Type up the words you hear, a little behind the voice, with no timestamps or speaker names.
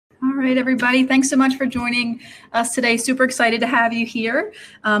right, everybody. Thanks so much for joining us today. Super excited to have you here.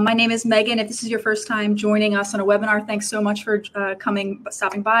 My name is Megan. If this is your first time joining us on a webinar, thanks so much for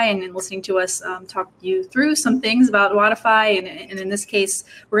stopping by and listening to us talk you through some things about Wodify. And in this case,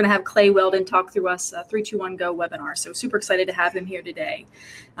 we're going to have Clay Weldon talk through us 321 Go webinar. So super excited to have him here today.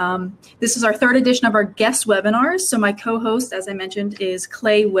 This is our third edition of our guest webinars. So my co-host, as I mentioned, is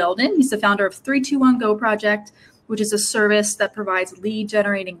Clay Weldon. He's the founder of 321 Go Project, which is a service that provides lead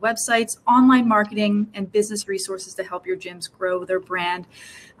generating websites, online marketing, and business resources to help your gyms grow their brand.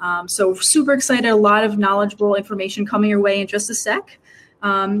 So super excited, a lot of knowledgeable information coming your way in just a sec.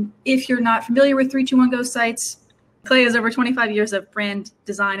 If you're not familiar with 321 Go sites, Clay has over 25 years of brand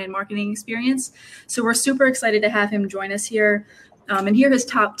design and marketing experience. So we're super excited to have him join us here. And here are his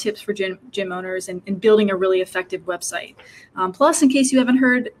top tips for gym owners in building a really effective website. Plus, in case you haven't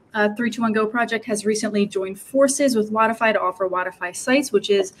heard, 321 Go Project has recently joined forces with Wodify to offer Wodify Sites, which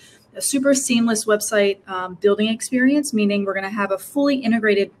is a super seamless website building experience, meaning we're going to have a fully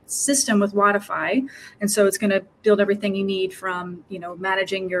integrated system with Wodify. And so it's going to build everything you need from,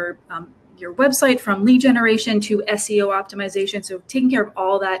 managing your website, from lead generation to SEO optimization. So taking care of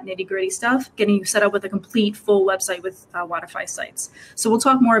all that nitty gritty stuff, getting you set up with a complete full website with Wodify Sites. So we'll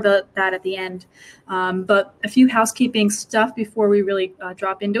talk more about that at the end. But a few housekeeping stuff before we really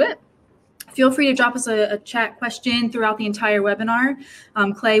drop into it. Feel free to drop us a chat question throughout the entire webinar.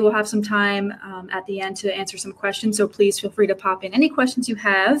 Clay will have some time at the end to answer some questions, so please feel free to pop in any questions you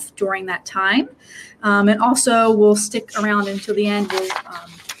have during that time. And also, we'll stick around until the end.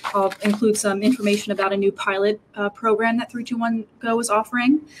 I'll include some information about a new pilot program that 321 Go is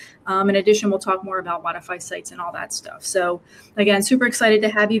offering. In addition, we'll talk more about Wodify Sites and all that stuff. So again, super excited to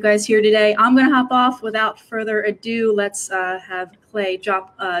have you guys here today. I'm going to hop off. Without further ado, let's have Clay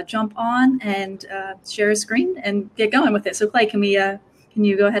jump on and share his screen and get going with it. So Clay, can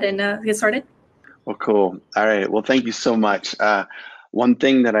you go ahead and get started? Well, cool. All right. Well, thank you so much. One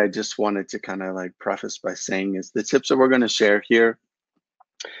thing that I just wanted to kind of preface by saying is the tips that we're going to share here,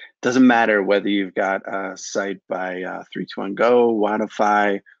 doesn't matter whether you've got a site by 321 Go,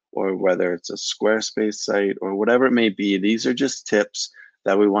 Wodify, or whether it's a Squarespace site or whatever it may be. These are just tips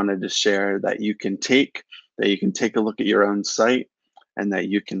that we wanted to share that you can take a look at your own site and that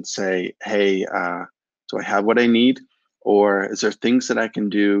you can say, hey, do I have what I need? Or is there things that I can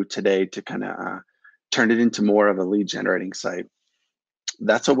do today to kind of turn it into more of a lead generating site?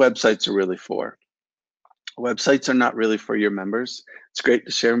 That's what websites are really for. Websites are not really for your members. It's great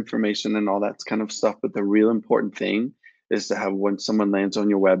to share information and all that kind of stuff, but the real important thing is to have, when someone lands on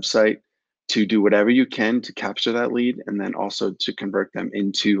your website, to do whatever you can to capture that lead and then also to convert them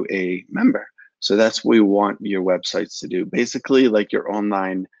into a member. So that's what we want your websites to do. Basically, like your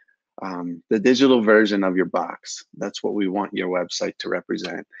online, the digital version of your box. That's what we want your website to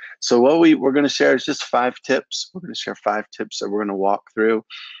represent. So what we're going to share is just 5 tips. We're going to share 5 tips that we're going to walk through,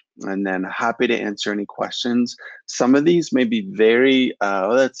 and then happy to answer any questions. Some of these may be very,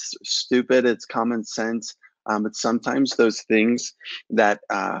 oh, that's stupid, it's common sense, but sometimes those things that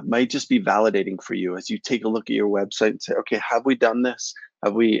might just be validating for you as you take a look at your website and say, okay, have we done this?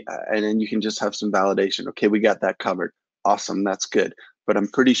 Have we, and then you can just have some validation. Okay, we got that covered. Awesome, that's good. But I'm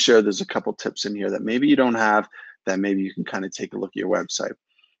pretty sure there's a couple tips in here that maybe you don't have, that maybe you can kind of take a look at your website.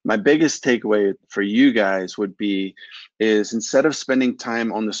 My biggest takeaway for you guys would be is, instead of spending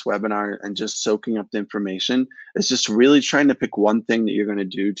time on this webinar and just soaking up the information, is just really trying to pick one thing that you're going to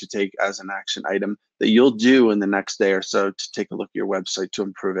do to take as an action item that you'll do in the next day or so to take a look at your website to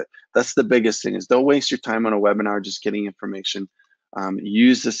improve it. That's the biggest thing, is don't waste your time on a webinar just getting information.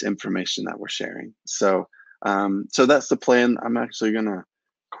 Use this information that we're sharing. So that's the plan. I'm actually going to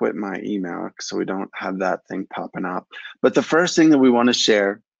quit my email so we don't have that thing popping up. But the first thing that we want to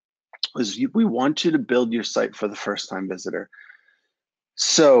share is we want you to build your site for the first-time visitor.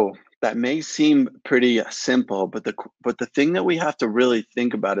 So that may seem pretty simple, but the thing that we have to really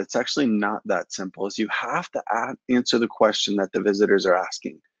think about, it's actually not that simple, is you have to answer the question that the visitors are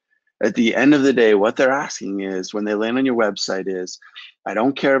asking. At the end of the day, what they're asking is, when they land on your website, is, I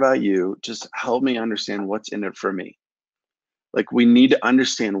don't care about you, just help me understand what's in it for me. We need to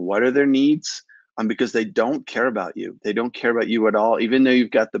understand what are their needs, because they don't care about you. They don't care about you at all. Even though you've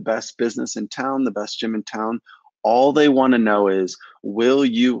got the best business in town, the best gym in town, all they want to know is, will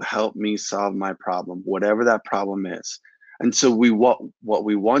you help me solve my problem, whatever that problem is? And so what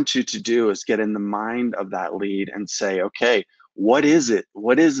we want you to do is get in the mind of that lead and say, okay, what is it?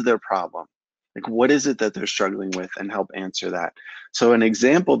 What is their problem? What is it that they're struggling with, and help answer that. So an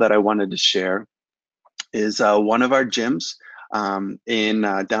example that I wanted to share is one of our gyms down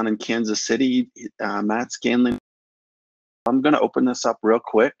in Kansas City, Matt Scanlon. I'm going to open this up real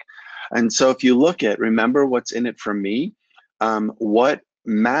quick. And so if you look at, remember what's in it for me, what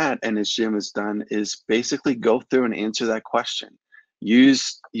Matt and his gym has done is basically go through and answer that question.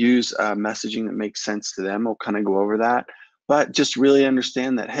 Use messaging that makes sense to them. We'll kind of go over that, but just really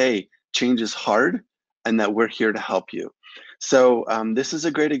understand that, hey, change is hard and that we're here to help you. So this is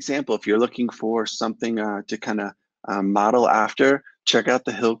a great example. If you're looking for something to kind of model after, check out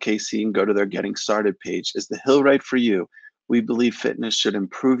the Hill KC and go to their Getting Started page. Is the Hill right for you? We believe fitness should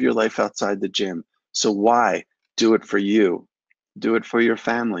improve your life outside the gym. So why? Do it for you. Do it for your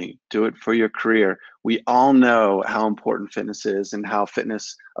family. Do it for your career. We all know how important fitness is and how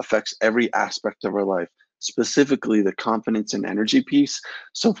fitness affects every aspect of our life, specifically the confidence and energy piece.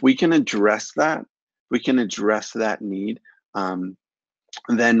 So if we can address that, we can address that need,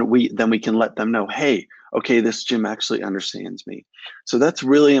 then we can let them know, hey, okay, this gym actually understands me. So that's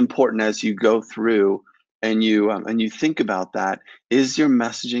really important as you go through and you think about that. Is your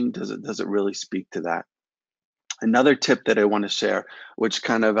messaging, does it really speak to that? Another tip that I want to share, which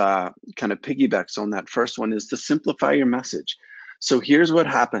kind of piggybacks on that first one, is to simplify your message. So here's what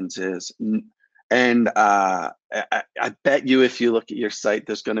happens is, and I bet you if you look at your site,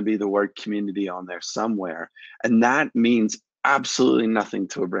 there's going to be the word community on there somewhere, and that means absolutely nothing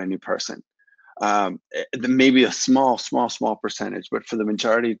to a brand new person. Maybe a small percentage, but for the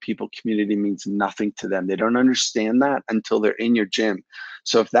majority of people, community means nothing to them. They don't understand that until they're in your gym.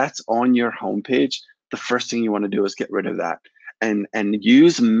 So if that's on your homepage, the first thing you want to do is get rid of that and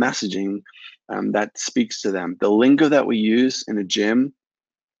use messaging that speaks to them. The lingo that we use in a gym,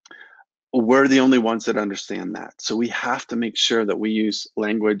 we're the only ones that understand that. So we have to make sure that we use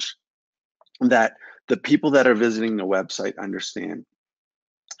language that the people that are visiting the website understand.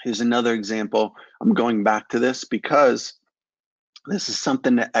 Here's another example. I'm going back to this because this is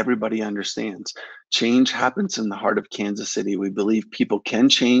something that everybody understands. Change happens in the heart of Kansas City. We believe people can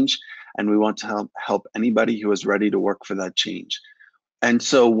change, and we want to help anybody who is ready to work for that change. And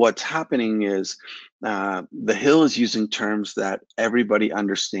so what's happening is the Hill is using terms that everybody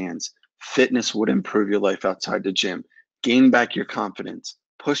understands. Fitness would improve your life outside the gym. Gain back your confidence.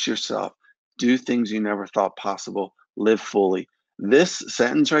 Push yourself. Do things you never thought possible. Live fully. This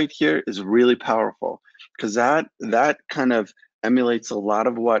sentence right here is really powerful because that kind of emulates a lot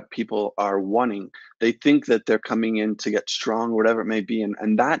of what people are wanting. They think that they're coming in to get strong, whatever it may be,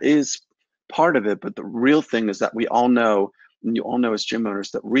 and that is part of it. But the real thing is that we all know, and you all know as gym owners,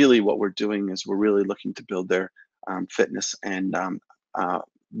 that really what we're doing is we're really looking to build their fitness and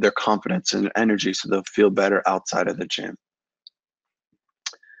their confidence and energy so they'll feel better outside of the gym.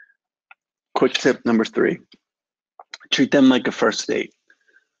 Quick tip number 3, treat them like a first date.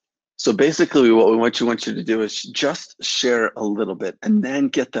 So basically what we want you to do is just share a little bit and then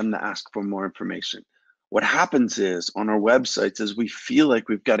get them to ask for more information. What happens is on our websites is we feel like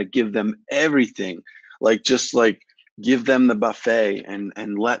we've got to give them everything, like just like give them the buffet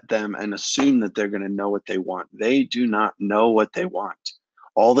and let them and assume that they're going to know what they want. They do not know what they want.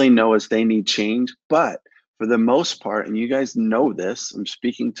 All they know is they need change. But for the most part, and you guys know this, I'm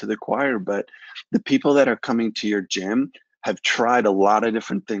speaking to the choir, but the people that are coming to your gym have tried a lot of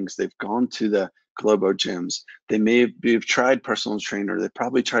different things. They've gone to the Globo gyms. They may have tried personal trainer. They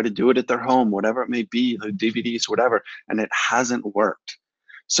probably try to do it at their home, whatever it may be, the DVDs, whatever, and it hasn't worked.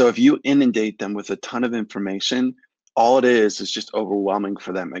 So if you inundate them with a ton of information, all it is just overwhelming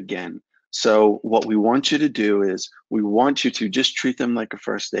for them again. So what we want you to do is we want you to just treat them like a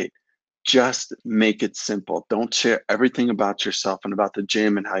first date. Just make it simple. Don't share everything about yourself and about the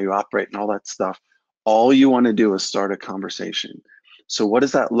gym and how you operate and all that stuff. All you want to do is start a conversation. So what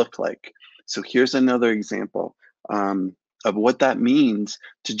does that look like? So here's another example of what that means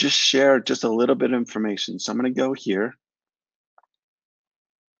to just share just a little bit of information. So I'm going to go here.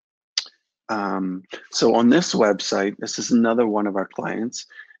 So on this website, this is another one of our clients.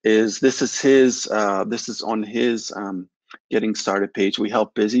 This is on his Getting Started page. We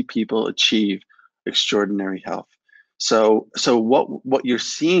help busy people achieve extraordinary health. So what you're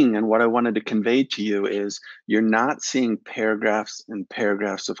seeing and what I wanted to convey to you is you're not seeing paragraphs and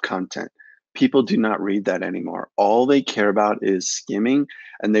paragraphs of content. People do not read that anymore. All they care about is skimming,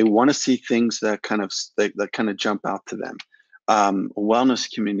 and they want to see things that kind of jump out to them.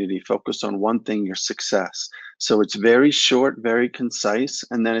 Wellness community focused on one thing, your success. So it's very short, very concise,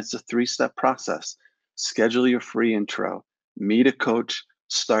 and then it's a 3-step process. Schedule your free intro, meet a coach,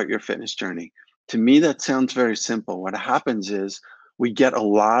 start your fitness journey. To me, that sounds very simple. What happens is we get a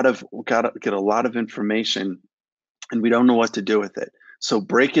lot of information and we don't know what to do with it. So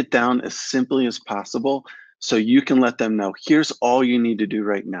break it down as simply as possible so you can let them know, here's all you need to do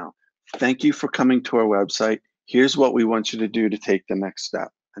right now. Thank you for coming to our website. Here's what we want you to do to take the next step.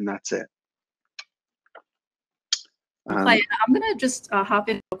 and that's it. Clay, I'm going to just hop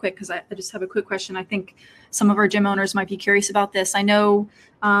in real quick because I just have a quick question. I think some of our gym owners might be curious about this. I know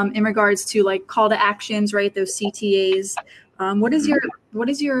in regards to like call to actions, right? Those CTAs. What is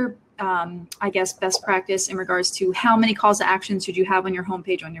your I guess best practice in regards to how many calls to actions should you have on your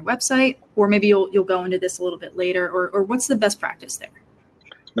homepage on your website, or maybe you'll go into this a little bit later, or what's the best practice there?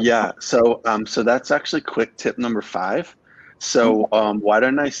 Yeah, so that's actually quick tip number 5. So why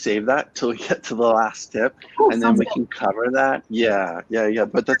don't I save that till we get to the last tip, and then we can cover that. Yeah.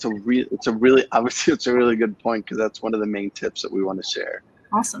 But it's a really obviously it's a really good point, because that's one of the main tips that we want to share.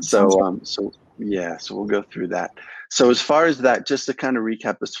 Awesome. So so we'll go through that. So as far as that, just to kind of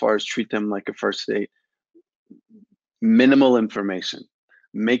recap, as far as treat them like a first date, minimal information.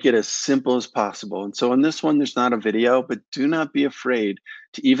 Make it as simple as possible. And so in this one, there's not a video, but do not be afraid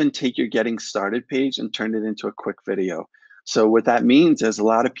to even take your getting started page and turn it into a quick video. So what that means is a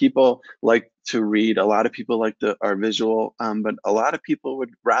lot of people like to read, a lot of people like our visual, but a lot of people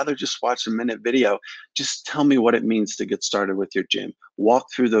would rather just watch a minute video. Just tell me what it means to get started with your gym. Walk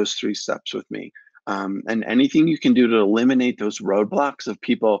through those 3 steps with me. And anything you can do to eliminate those roadblocks of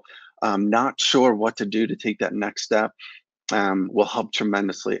people not sure what to do to take that next step will help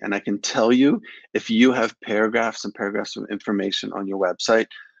tremendously. And I can tell you, if you have paragraphs and paragraphs of information on your website,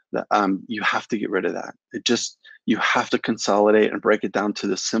 that you have to get rid of that. You have to consolidate and break it down to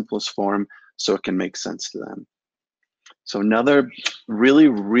the simplest form so it can make sense to them. So another really,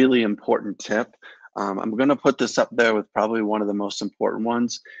 really important tip, I'm going to put this up there with probably one of the most important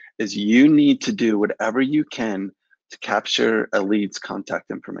ones, is you need to do whatever you can to capture a lead's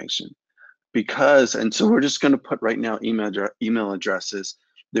contact information. And so we're just going to put right now email addresses.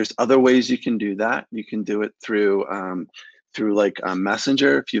 There's other ways you can do that. You can do it through like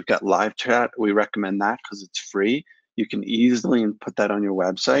Messenger. If you've got live chat, we recommend that because it's free. You can easily put that on your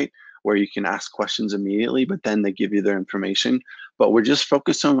website where you can ask questions immediately, but then they give you their information. But we're just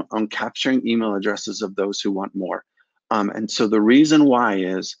focused on capturing email addresses of those who want more. And so the reason why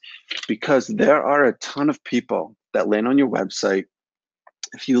is because there are a ton of people that land on your website.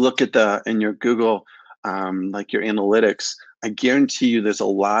 If you look at in your Google, like your analytics, I guarantee you there's a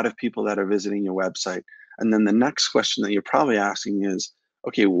lot of people that are visiting your website. And then the next question that you're probably asking is,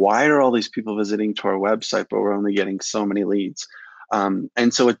 okay, why are all these people visiting to our website, but we're only getting so many leads?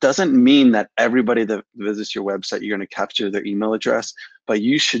 And so it doesn't mean that everybody that visits your website, you're going to capture their email address, but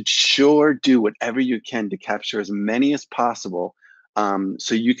you should sure do whatever you can to capture as many as possible,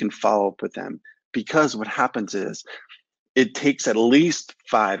 so you can follow up with them. Because what happens is, it takes at least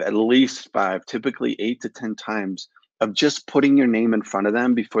five, typically 8 to 10 times of just putting your name in front of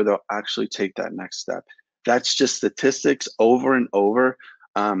them before they'll actually take that next step. That's just statistics over and over.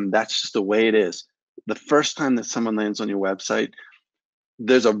 That's just the way it is. The first time that someone lands on your website,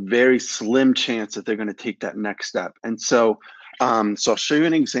 there's a very slim chance that they're going to take that next step. And so, so I'll show you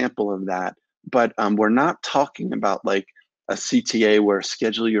an example of that, but we're not talking about like a CTA where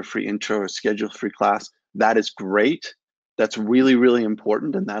schedule your free intro or schedule free class. That is great. That's really, really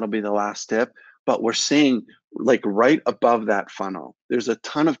important, and that'll be the last tip. But we're seeing like right above that funnel, there's a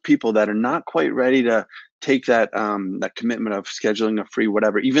ton of people that are not quite ready to take that that commitment of scheduling a free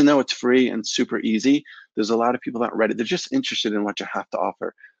whatever, even though it's free and super easy. There's a lot of people not ready. They're just interested in what you have to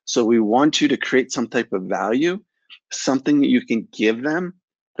offer. So we want you to create some type of value, something that you can give them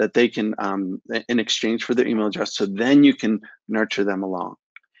that they can in exchange for their email address, so then you can nurture them along.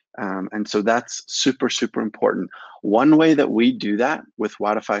 And so that's super, super important. One way that we do that with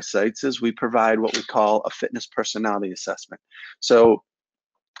Wodify sites is we provide what we call a fitness personality assessment. So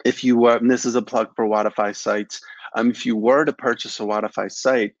if you were, and this is a plug for Wodify sites, if you were to purchase a Wodify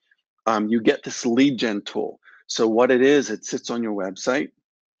site, you get this lead gen tool. So what it is, it sits on your website.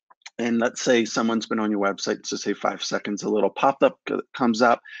 And let's say someone's been on your website, so say 5 seconds, a little pop-up comes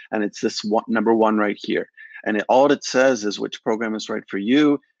up, and it's this number 1 right here. And all it says is which program is right for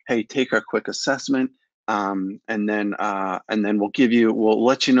you. Hey, take our quick assessment, and then we'll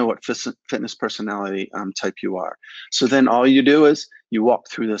let you know what fitness personality type you are. So then all you do is you walk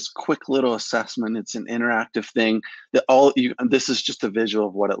through this quick little assessment. It's an interactive thing. This is just a visual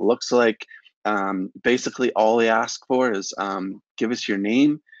of what it looks like. Basically, all they ask for is give us your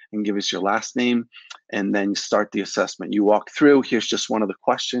name and give us your last name, and then start the assessment. You walk through. Here's just one of the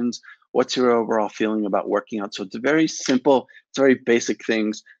questions. What's your overall feeling about working out? So it's very simple, it's very basic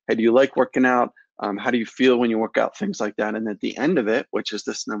things. Hey, do you like working out? How do you feel when you work out? Things like that. And at the end of it, which is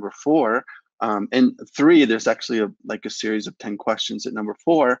this number 4, and 3, there's actually a series of 10 questions. At number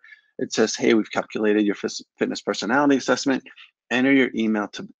 4, it says, hey, we've calculated your fitness personality assessment. Enter your email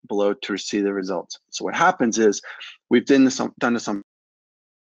below to receive the results. So what happens is we've done this on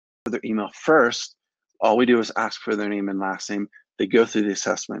for their email first, all we do is ask for their name and last name. They go through the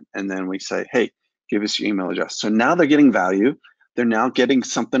assessment, and then we say, hey, give us your email address. So now they're getting value. They're now getting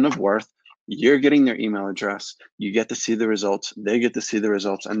something of worth. You're getting their email address. You get to see the results. They get to see the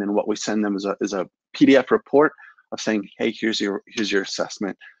results. And then what we send them is a PDF report of saying, hey, here's your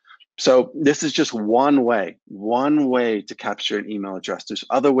assessment. So this is just one way to capture an email address. There's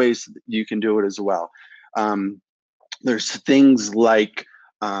other ways that you can do it as well. There's things like,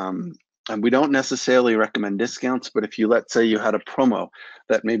 and we don't necessarily recommend discounts, but if you, let's say you had a promo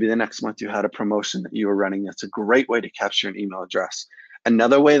that maybe the next month you had a promotion that you were running, that's a great way to capture an email address.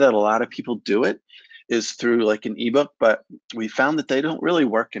 Another way that a lot of people do it is through like an ebook, but we found that they don't really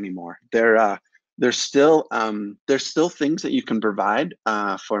work anymore. There's still things that you can provide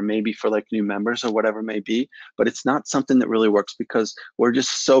for maybe for like new members or whatever it may be, but it's not something that really works because we're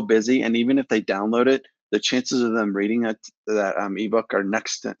just so busy. And even if they download it, the chances of them reading that ebook are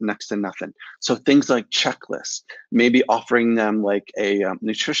next to nothing. So things like checklists, maybe offering them like a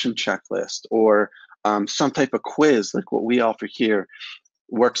nutrition checklist or some type of quiz like what we offer here,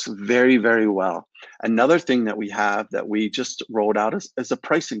 works very, very well. Another thing that we have that we just rolled out is a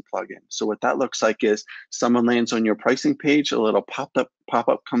pricing plugin. So what that looks like is someone lands on your pricing page, a little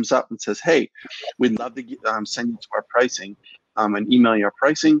pop-up comes up and says, hey, we'd love to send you to our pricing and email your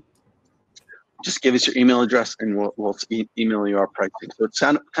pricing. Just give us your email address and we'll email you our pricing. So it's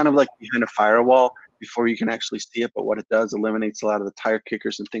kind of like behind a firewall before you can actually see it, but what it does eliminates a lot of the tire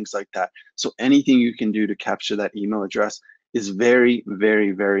kickers and things like that. So anything you can do to capture that email address is very,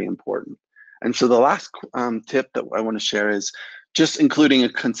 very, very important. And so the last tip that I want to share is just including a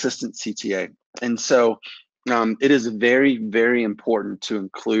consistent CTA. And so it is very, very important to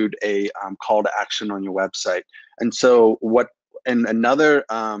include a call to action on your website. And so another,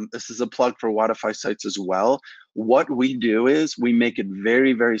 this is a plug for Wodify sites as well. What we do is we make it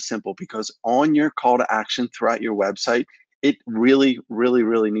very, very simple, because on your call to action throughout your website, it really, really,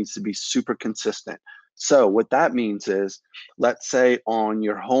 really needs to be super consistent. So what that means is, let's say on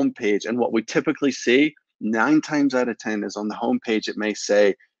your home page, and what we typically see 9 times out of 10 is on the home page, it may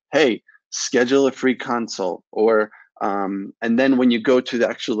say, hey, schedule a free consult, or and then when you go to the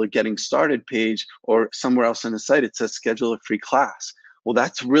actual getting started page or somewhere else in the site, it says schedule a free class. Well,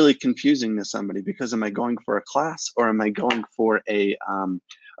 that's really confusing to somebody, because am I going for a class or am I going for a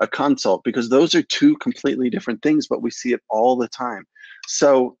consult? Because those are two completely different things, but we see it all the time.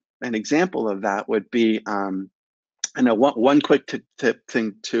 So an example of that would be, and one quick tip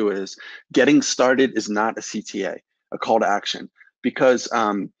thing too is getting started is not a CTA, a call to action, because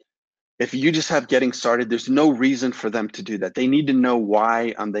if you just have getting started, there's no reason for them to do that. They need to know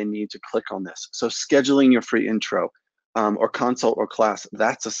why they need to click on this. So scheduling your free intro or consult or class,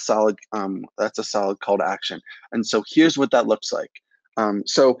 that's a solid call to action. And so here's what that looks like.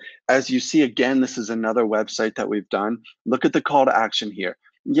 So as you see, again, this is another website that we've done. Look at the call to action here.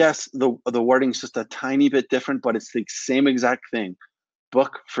 Yes, the wording's just a tiny bit different, but it's the same exact thing.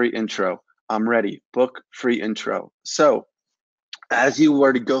 Book free intro. I'm ready. Book free intro. So as you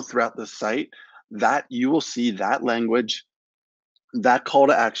were to go throughout the site, that you will see that language, that call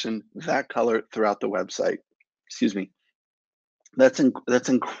to action, that color throughout the website. Excuse me. That's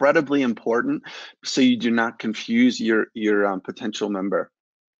incredibly important, so you do not confuse your potential member.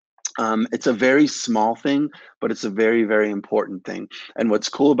 It's a very small thing, but it's a very, very important thing. And what's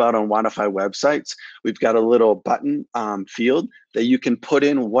cool about on Wodify websites, we've got a little button field that you can put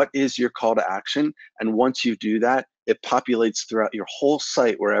in what is your call to action. And once you do that, it populates throughout your whole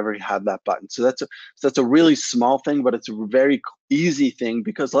site wherever you have that button. So that's a really small thing, but it's a very easy thing,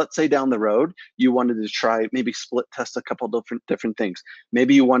 because let's say down the road you wanted to try maybe split test a couple different things.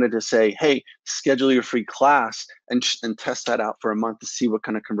 Maybe you wanted to say, hey, schedule your free class and test that out for a month to see what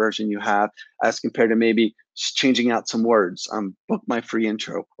kind of conversion you have, as compared to maybe just changing out some words. Book my free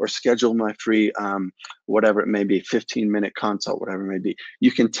intro, or schedule my free whatever it may be, 15-minute consult, whatever it may be.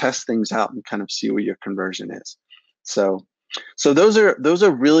 You can test things out and kind of see what your conversion is. So those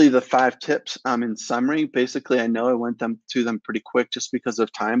are really the 5 tips. In summary, basically, I know I went to them pretty quick just because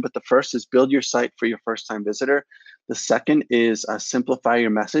of time, but the first is build your site for your first-time visitor. The second is simplify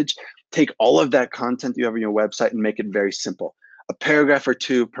your message. Take all of that content you have on your website and make it very simple. A paragraph or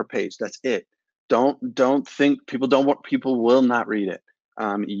 2 per page. That's it. Don't think people will not read it.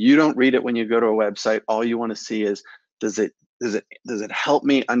 You don't read it when you go to a website. All you want to see is, does it help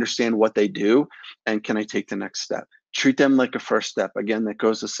me understand what they do, and can I take the next step? Treat them like a first step. Again, that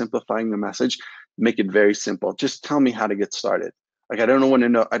goes to simplifying the message. Make it very simple. Just tell me how to get started. Like, I don't want to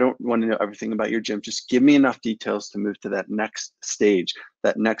know everything about your gym. Just give me enough details to move to that next stage,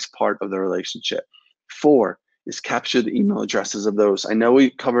 that next part of the relationship. 4, is capture the email addresses of those. I know we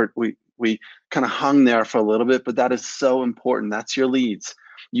covered, we kind of hung there for a little bit, but that is so important. That's your leads.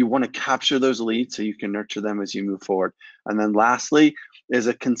 You want to capture those leads so you can nurture them as you move forward. And then lastly is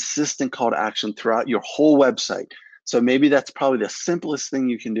a consistent call to action throughout your whole website. So maybe that's probably the simplest thing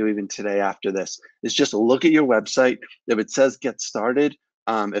you can do even today after this is just look at your website. If it says get started,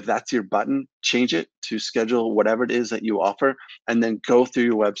 if that's your button, change it to schedule whatever it is that you offer, and then go through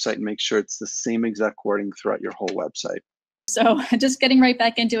your website and make sure it's the same exact wording throughout your whole website. So just getting right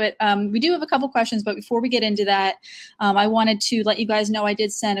back into it. We do have a couple questions, but before we get into that, I wanted to let you guys know I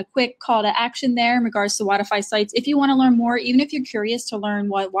did send a quick call to action there in regards to Wodify Sites. If you want to learn more, even if you're curious to learn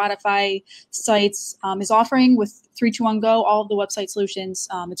what Wodify Sites is offering with 321 Go, all of the website solutions,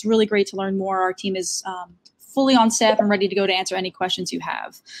 it's really great to learn more. Our team is fully on staff and ready to go to answer any questions you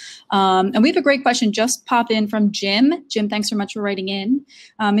have. And we have a great question just pop in from Jim. Jim, thanks so much for writing in.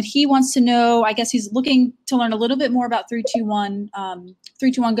 And he wants to know, I guess he's looking to learn a little bit more about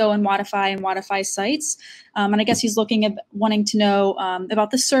 321 Go and Wodify Sites. And I guess he's wanting to know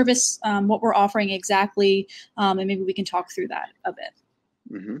about the service, what we're offering exactly, and maybe we can talk through that a bit.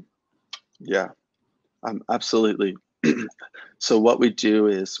 Mm-hmm. Yeah, absolutely. So what we do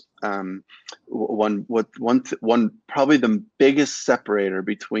is one probably the biggest separator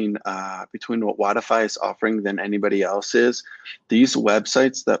between what Wodify is offering than anybody else is these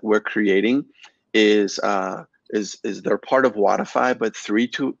websites that we're creating is they're part of Wodify, but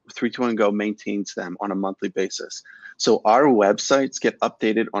 321 Go maintains them on a monthly basis. So our websites get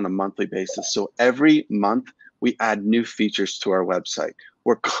updated on a monthly basis. So every month we add new features to our website.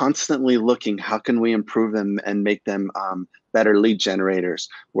 We're constantly looking, how can we improve them and make them better lead generators?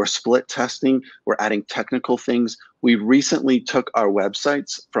 We're split testing, we're adding technical things. We recently took our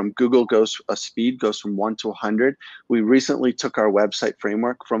websites from Google speed goes from 1 to 100. We recently took our website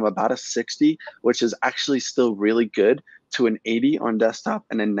framework from about a 60, which is actually still really good, to an 80 on desktop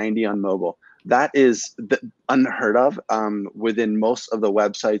and a 90 on mobile. That is unheard of within most of the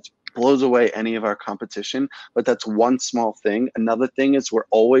websites. Blows away any of our competition, but that's one small thing. Another thing is we're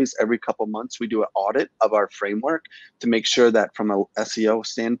always, every couple months, we do an audit of our framework to make sure that from a SEO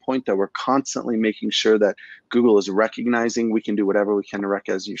standpoint, that we're constantly making sure that Google is recognizing we can do whatever we can to rank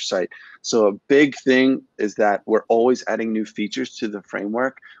as your site. So a big thing is that we're always adding new features to the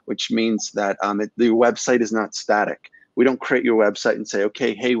framework, which means that the website is not static. We don't create your website and say,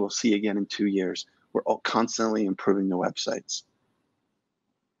 okay, hey, we'll see you again in 2 years. We're all constantly improving the websites.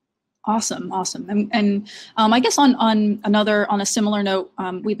 Awesome. And I guess on a similar note,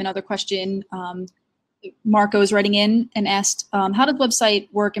 we have another question. Marco is writing in and asked, how does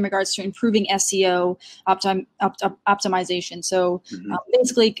website work in regards to improving SEO optimization? So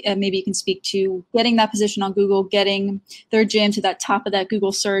basically, maybe you can speak to getting that position on Google, getting their gym to that top of that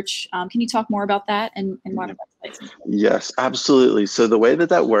Google search. Can you talk more about that and why websites? Yes, absolutely. So the way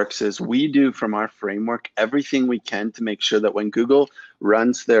that works is we do from our framework everything we can to make sure that when Google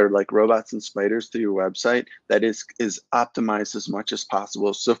runs their like robots and spiders through your website, that is optimized as much as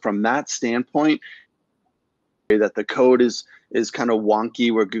possible. So from that standpoint, that the code is kind of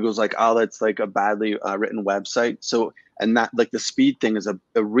wonky where Google's like, oh, that's like a badly written website. So, and that like the speed thing is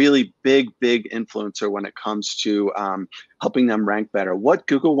a really big influencer when it comes to helping them rank better. What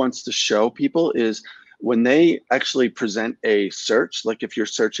Google wants to show people is when they actually present a search, like if you're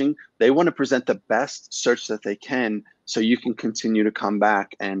searching, they want to present the best search that they can so you can continue to come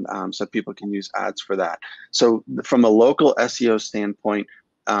back and so people can use ads for that. So from a local SEO standpoint,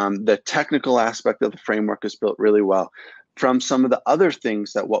 the technical aspect of the framework is built really well. From some of the other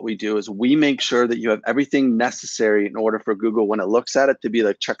things that what we do is we make sure that you have everything necessary in order for Google, when it looks at it, to be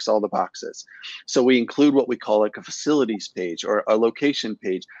like checks all the boxes. So we include what we call like a facilities page or a location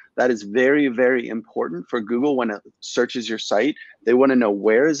page. That is very important for Google when it searches your site. They want to know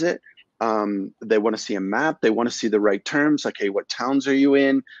where is it. They want to see a map. They want to see the right terms, like, hey, what towns are you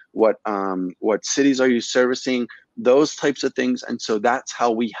in? What cities are you servicing? Those types of things. And so that's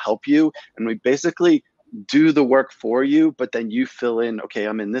how we help you. And we basically do the work for you, but then you fill in, okay,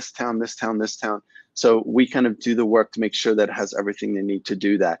 I'm in this town, this town, this town. So we kind of do the work to make sure that it has everything they need to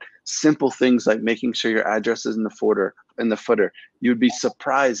do that. Simple things like making sure your address is in the footer. You'd be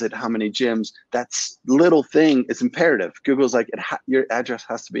surprised at how many gyms, that little thing is imperative. Google's like, your address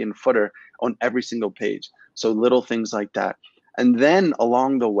has to be in the footer on every single page. So little things like that. And then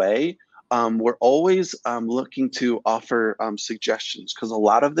along the way, we're always looking to offer suggestions, because a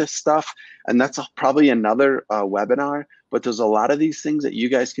lot of this stuff, and that's probably another webinar, but there's a lot of these things that you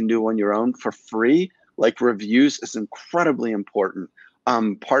guys can do on your own for free, like reviews is incredibly important.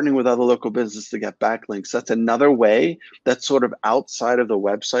 Partnering with other local businesses to get backlinks, that's another way that's sort of outside of the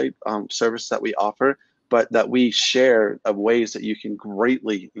website service that we offer. but that we share of ways that you can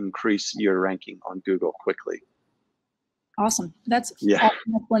greatly increase your ranking on Google quickly. Awesome. That's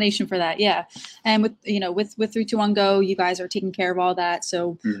awesome explanation for that. Yeah. And with, with 321 Go, you guys are taking care of all that.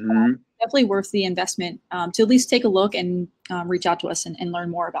 So definitely worth the investment to at least take a look and reach out to us and learn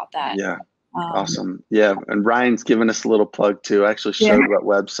more about that. Yeah. Awesome. Yeah. And Ryan's given us a little plug too. I actually showed that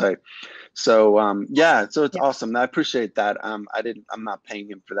website. So so it's awesome. I appreciate that. I'm not paying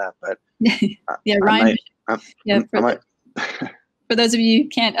him for that, but Ryan. For those of you who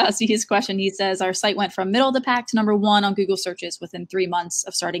can't see his question, he says, our site went from middle of the pack to #1 on Google searches within 3 months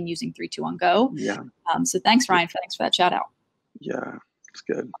of starting using 321 Go. Yeah. So thanks, Ryan. Thanks for that shout out. Yeah, it's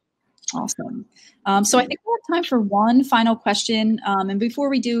good. Awesome. So I think we have time for one final question. And before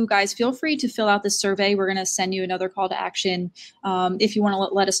we do, guys, feel free to fill out this survey. We're going to send you another call to action. If you want to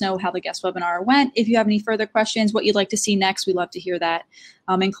let us know how the guest webinar went. If you have any further questions, what you'd like to see next, we'd love to hear that.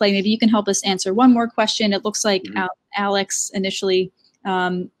 And Clay, maybe you can help us answer one more question. It looks like Alex initially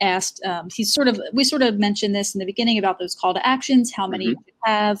asked, we sort of mentioned this in the beginning about those call to actions, how many you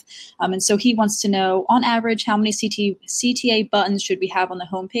have. And so he wants to know, on average, how many CTA buttons should we have on the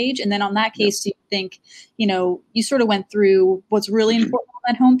homepage? And then on that case, do you think, you sort of went through what's really important on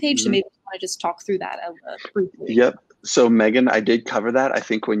that homepage. So maybe you want to just talk through that briefly. Yep. So Megan, I did cover that. I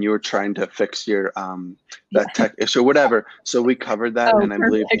think when you were trying to fix your that tech issue or whatever. So we covered that, and I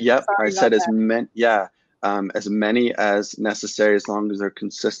believe, I said as many as necessary, as long as they're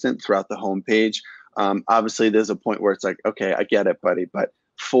consistent throughout the homepage. Obviously, there's a point where it's like, okay, I get it, buddy. But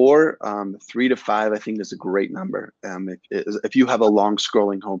 4, 3 to 5, I think is a great number. If you have a long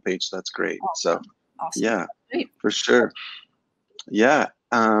scrolling homepage, that's great. Awesome. Yeah, for sure. Yeah.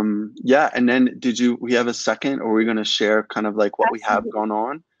 And then we have a second, or are we going to share kind of like what we have going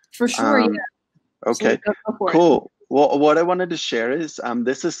on? For sure. Okay, so go cool. Well, what I wanted to share is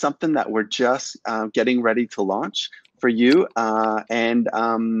this is something that we're just getting ready to launch for you.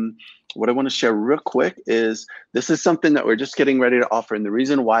 What I want to share real quick is this is something that we're just getting ready to offer. And the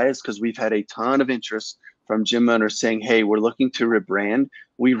reason why is because we've had a ton of interest from gym owners saying, hey, we're looking to rebrand.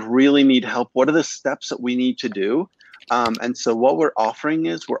 We really need help. What are the steps that we need to do? And so what we're offering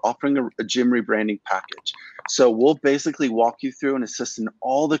is a gym rebranding package. So we'll basically walk you through and assist in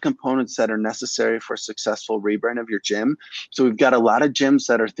all the components that are necessary for a successful rebrand of your gym. So we've got a lot of gyms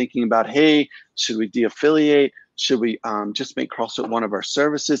that are thinking about, hey, should we de-affiliate? Should we just make CrossFit one of our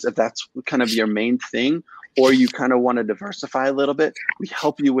services? If that's kind of your main thing, or you kind of want to diversify a little bit, we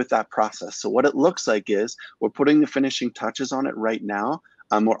help you with that process. So what it looks like is we're putting the finishing touches on it right now.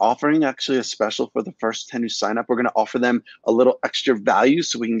 We're offering actually a special for the first 10 who sign up. We're going to offer them a little extra value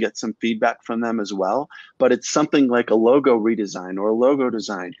so we can get some feedback from them as well. But it's something like a logo redesign or a logo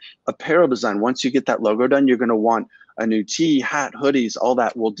design, apparel design. Once you get that logo done, you're going to want a new tee, hat, hoodies, all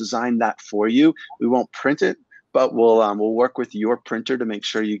that. We'll design that for you. We won't print it, but we'll work with your printer to make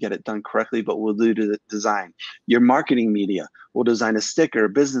sure you get it done correctly, but we'll do the design. Your marketing media, we'll design a sticker,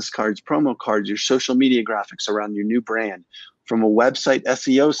 business cards, promo cards, your social media graphics around your new brand. From a website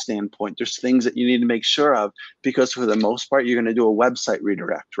SEO standpoint, there's things that you need to make sure of, because for the most part, you're going to do a website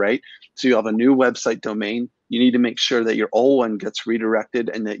redirect, right? So you have a new website domain. You need to make sure that your old one gets redirected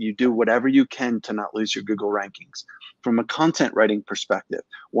and that you do whatever you can to not lose your Google rankings. From a content writing perspective,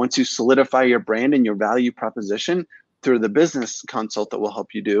 once you solidify your brand and your value proposition through the business consult that we'll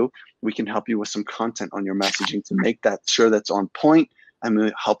help you do, we can help you with some content on your messaging to make that sure that's on point, and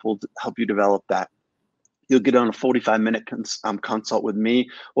we'll help you develop that. You'll get on a 45-minute consult with me.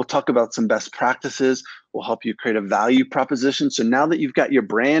 We'll talk about some best practices. We'll help you create a value proposition. So now that you've got your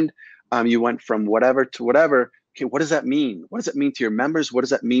brand, you went from whatever to whatever. Okay, what does that mean? What does it mean to your members? What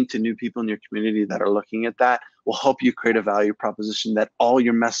does that mean to new people in your community that are looking at that? We'll help you create a value proposition that all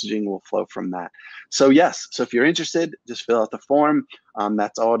your messaging will flow from that. So yes, so if you're interested, just fill out the form.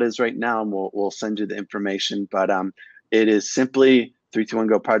 That's all it is right now, and we'll send you the information. But it is simply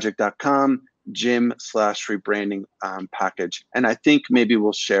 321goproject.com. gym/rebranding package. And I think maybe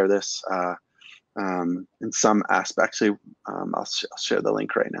we'll share this in some aspects. I'll share the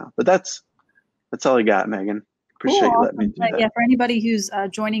link right now. But that's all I got, Megan. Appreciate you letting me do that. Yeah, for anybody who's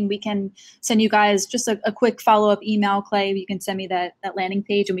joining, we can send you guys just a quick follow-up email, Clay. You can send me that landing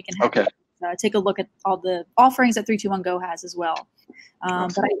page, and we can have take a look at all the offerings that 321 Go has as well.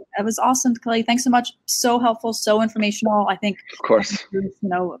 Awesome. But it was awesome, Clay. Thanks so much. So helpful, so informational. I think, of course,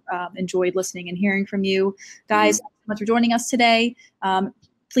 enjoyed listening and hearing from you guys. Thanks so much for joining us today.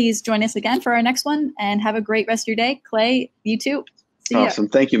 Please join us again for our next one, and have a great rest of your day. Clay, you too. See ya. Awesome.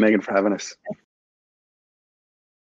 Thank you, Megan, for having us.